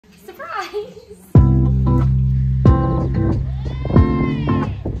Surprise!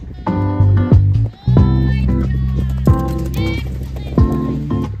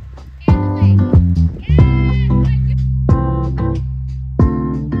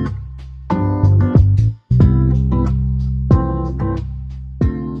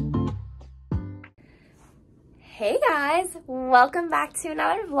 Hey guys, welcome back to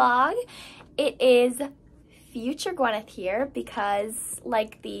another vlog. It is future Gwyneth here because,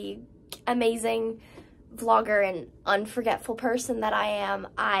 like the amazing vlogger and unforgetful person that I am,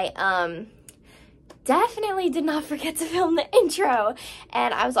 I definitely did not forget to film the intro,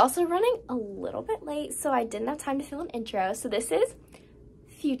 and I was also running a little bit late, so I didn't have time to film an intro. So this is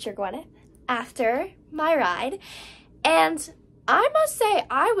future Gwyneth after my ride, and I must say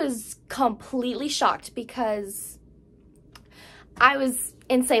I was completely shocked because I was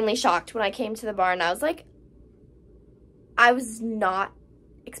insanely shocked when I came to the bar, and I was like, I was not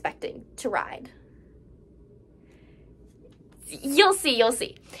expecting to ride. You'll see, you'll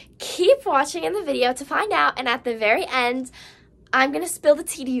see. Keep watching in the video to find out, and at the very end, I'm gonna spill the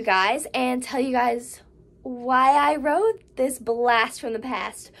tea to you guys and tell you guys why I rode this blast from the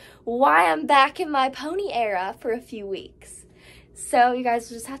past, why I'm back in my pony era for a few weeks. So you guys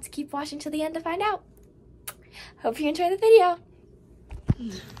will just have to keep watching till the end to find out. Hope you enjoy the video.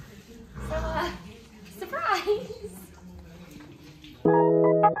 So, surprise!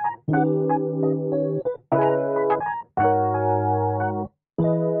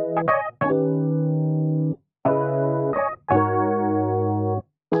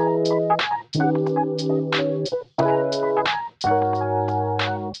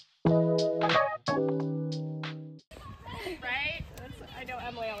 Right? I know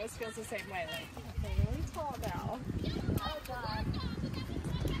Emily always feels the same way. Like, I'm really tall now. Oh God.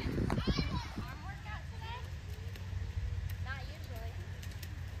 Not usually.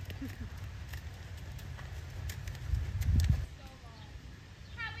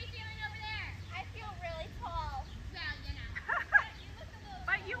 How are we feeling over there? I feel really tall. Well, you know. You look a little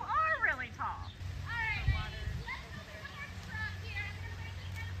But you are really tall. Alright, ladies. Let's go for our front here. I'm gonna break it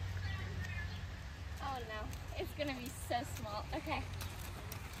down for Oh no. It's gonna be so small. Okay.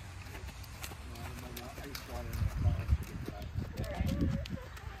 So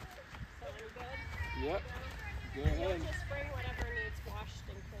are you good? Yep. Go You'll ahead. just spray whatever needs washed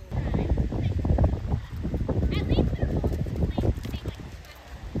and cleaned. At least they're both clean. See, like,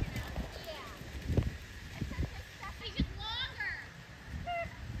 you know? Yeah. Except this stuff is just longer.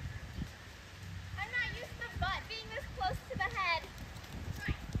 I'm not used to butt being this close to the head.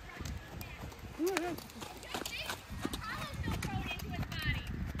 Apollo's still thrown into his body.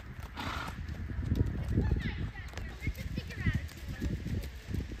 Let's just figure out a tool.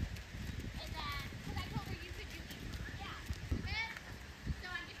 And then, because I told her you could do these. Yeah.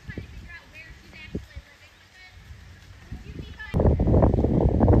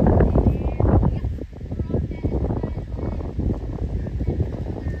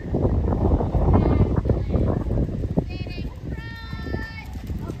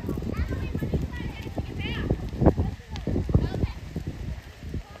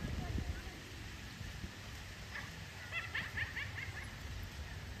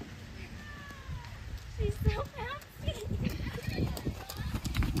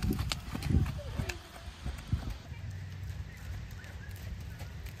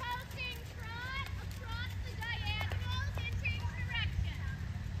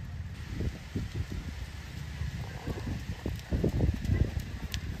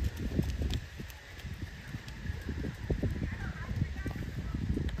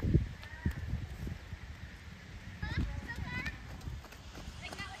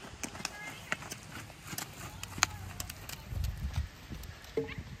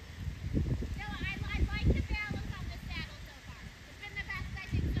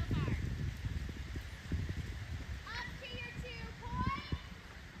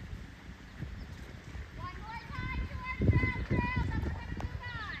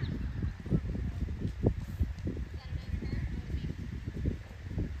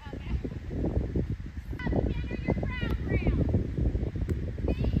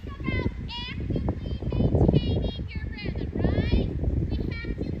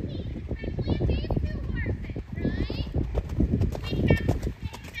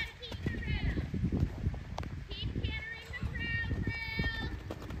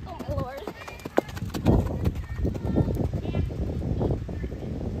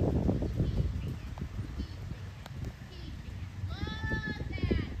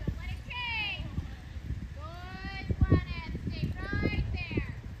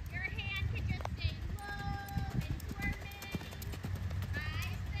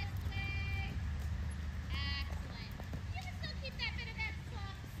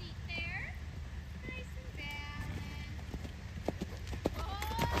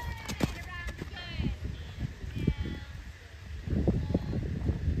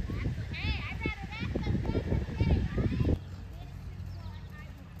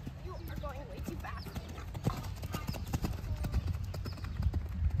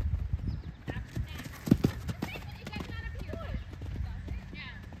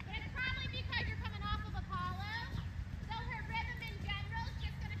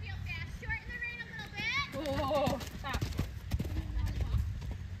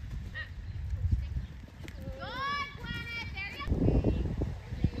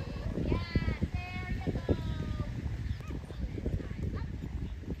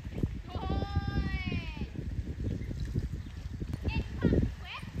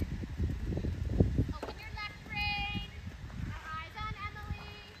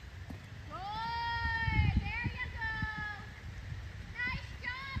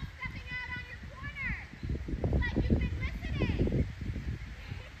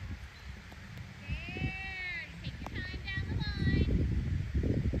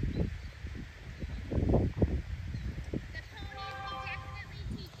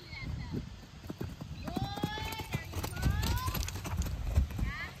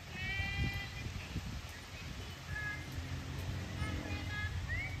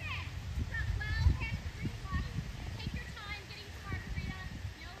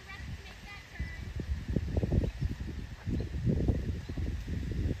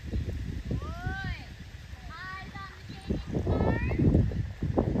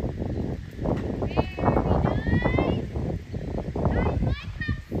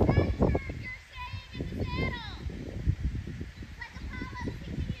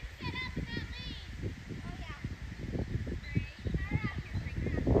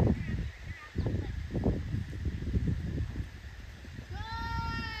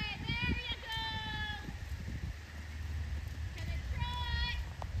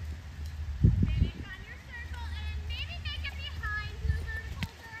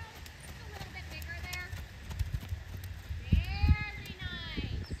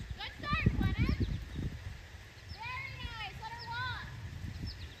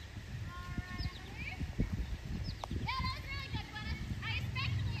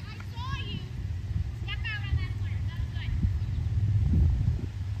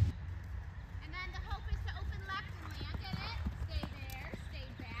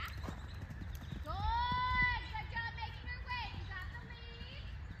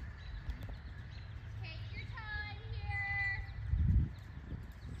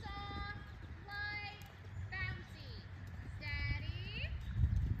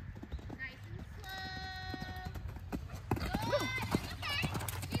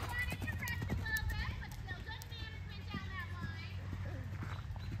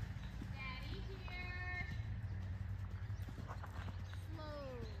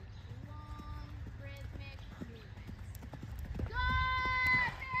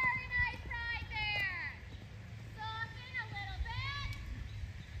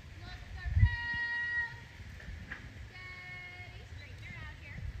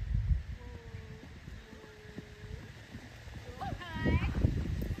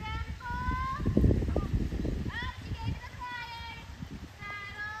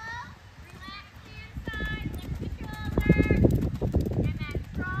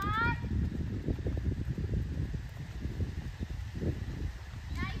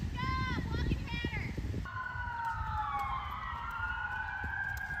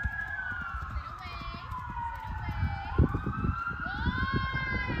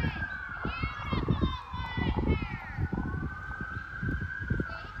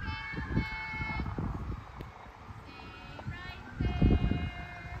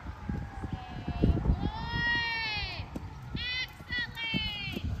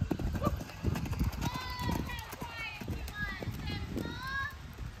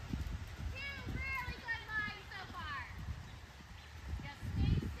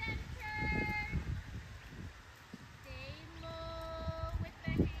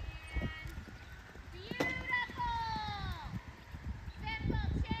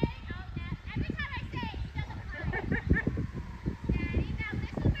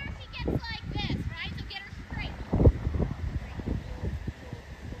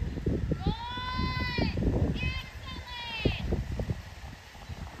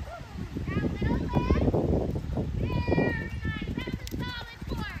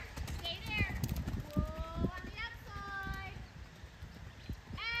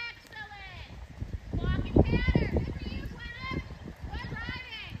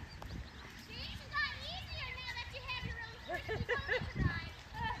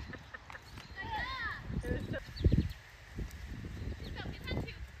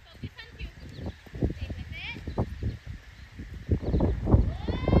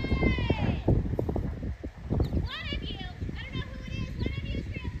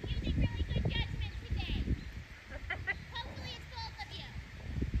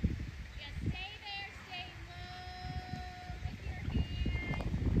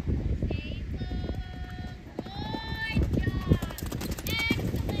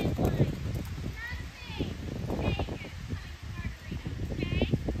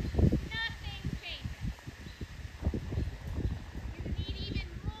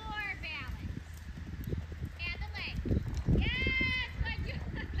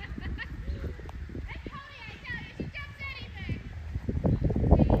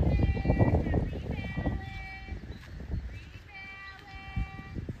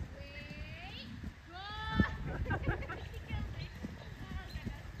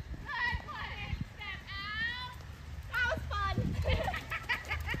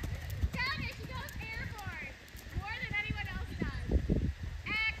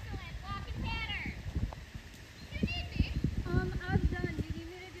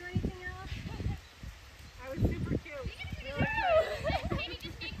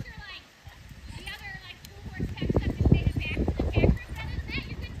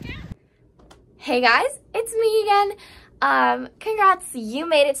 Hey guys, it's me again. Congrats, you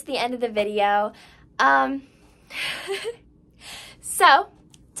made it to the end of the video. So,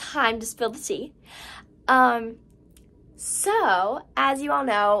 time to spill the tea. So, as you all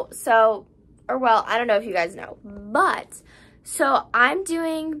know, I don't know if you guys know, but, so I'm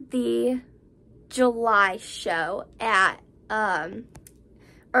doing the July show at,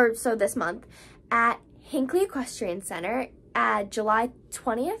 this month at Hinckley Equestrian Center at July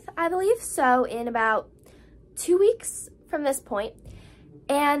 20th, I believe, so in about 2 weeks from this point.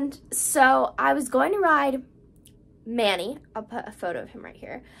 And so I was going to ride Manny, I'll put a photo of him right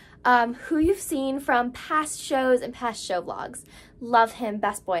here, who you've seen from past shows and past show vlogs. Love him,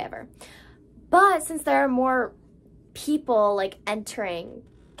 best boy ever. But since there are more people like entering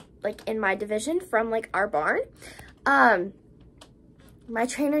like in my division from like our barn, my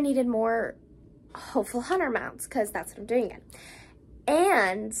trainer needed more Hopeful Hunter mounts because that's what I'm doing again.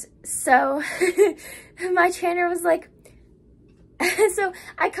 And so my trainer was like, so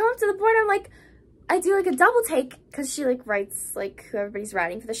I come up to the board, I'm like, I do like a double take because she like writes like who everybody's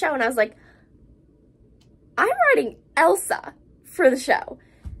riding for the show. And I was like, I'm riding Elsa for the show.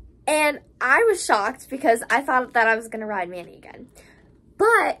 And I was shocked because I thought that I was going to ride Manny again.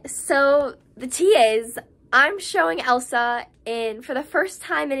 But so the tea is I'm showing Elsa for the first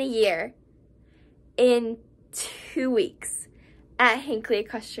time in a year in 2 weeks at Hinckley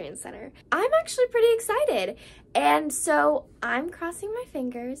Equestrian Center. I'm actually pretty excited. And so I'm crossing my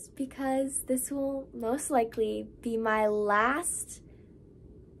fingers because this will most likely be my last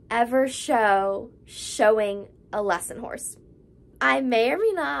ever show showing a lesson horse. I may or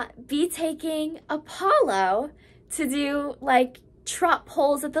may not be taking Apollo to do like trot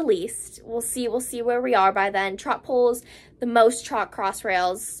poles at the least. We'll see where we are by then. Trot poles, the most trot cross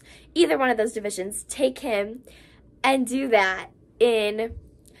rails, either one of those divisions. Take him and do that in,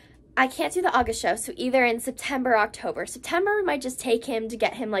 I can't do the August show, so either in September or October. September, we might just take him to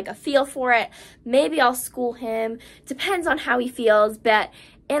get him like a feel for it. Maybe I'll school him. Depends on how he feels, but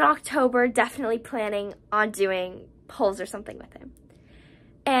in October, definitely planning on doing poles or something with him.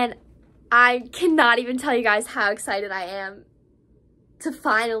 And I cannot even tell you guys how excited I am to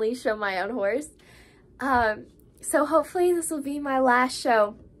finally show my own horse. So hopefully this will be my last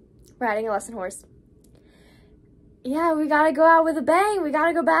show riding a lesson horse. Yeah, we gotta go out with a bang. We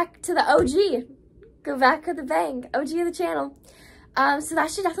gotta go back to the OG. Go back with a bang. OG of the channel. So that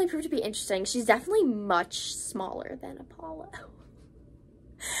should definitely prove to be interesting. She's definitely much smaller than Apollo.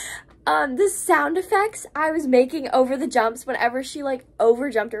 The sound effects I was making over the jumps whenever she like over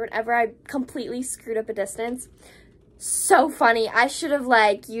jumped or whenever I completely screwed up a distance. So funny. I should have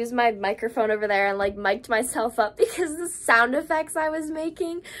like used my microphone over there and like mic'd myself up because the sound effects I was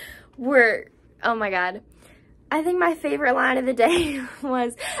making were, oh my god. I think my favorite line of the day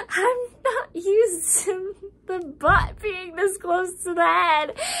was, I'm not used to the butt being this close to the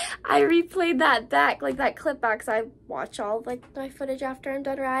head. I replayed that back, like that clip back, because I watch all of, like, my footage after I'm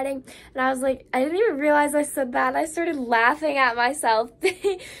done riding. And I was like, I didn't even realize I said that. And I started laughing at myself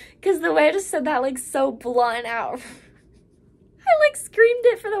because the way I just said that, like, so blunt out. I, like, screamed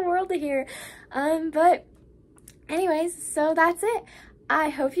it for the world to hear. But anyways, so that's it. I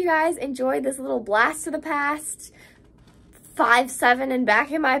hope you guys enjoyed this little blast to the past, 5, 7, and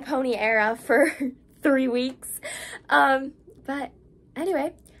back in my pony era for 3 weeks. But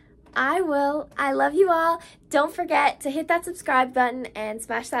anyway, I love you all. Don't forget to hit that subscribe button and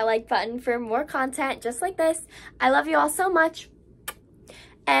smash that like button for more content just like this. I love you all so much,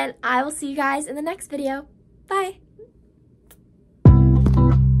 and I will see you guys in the next video. Bye.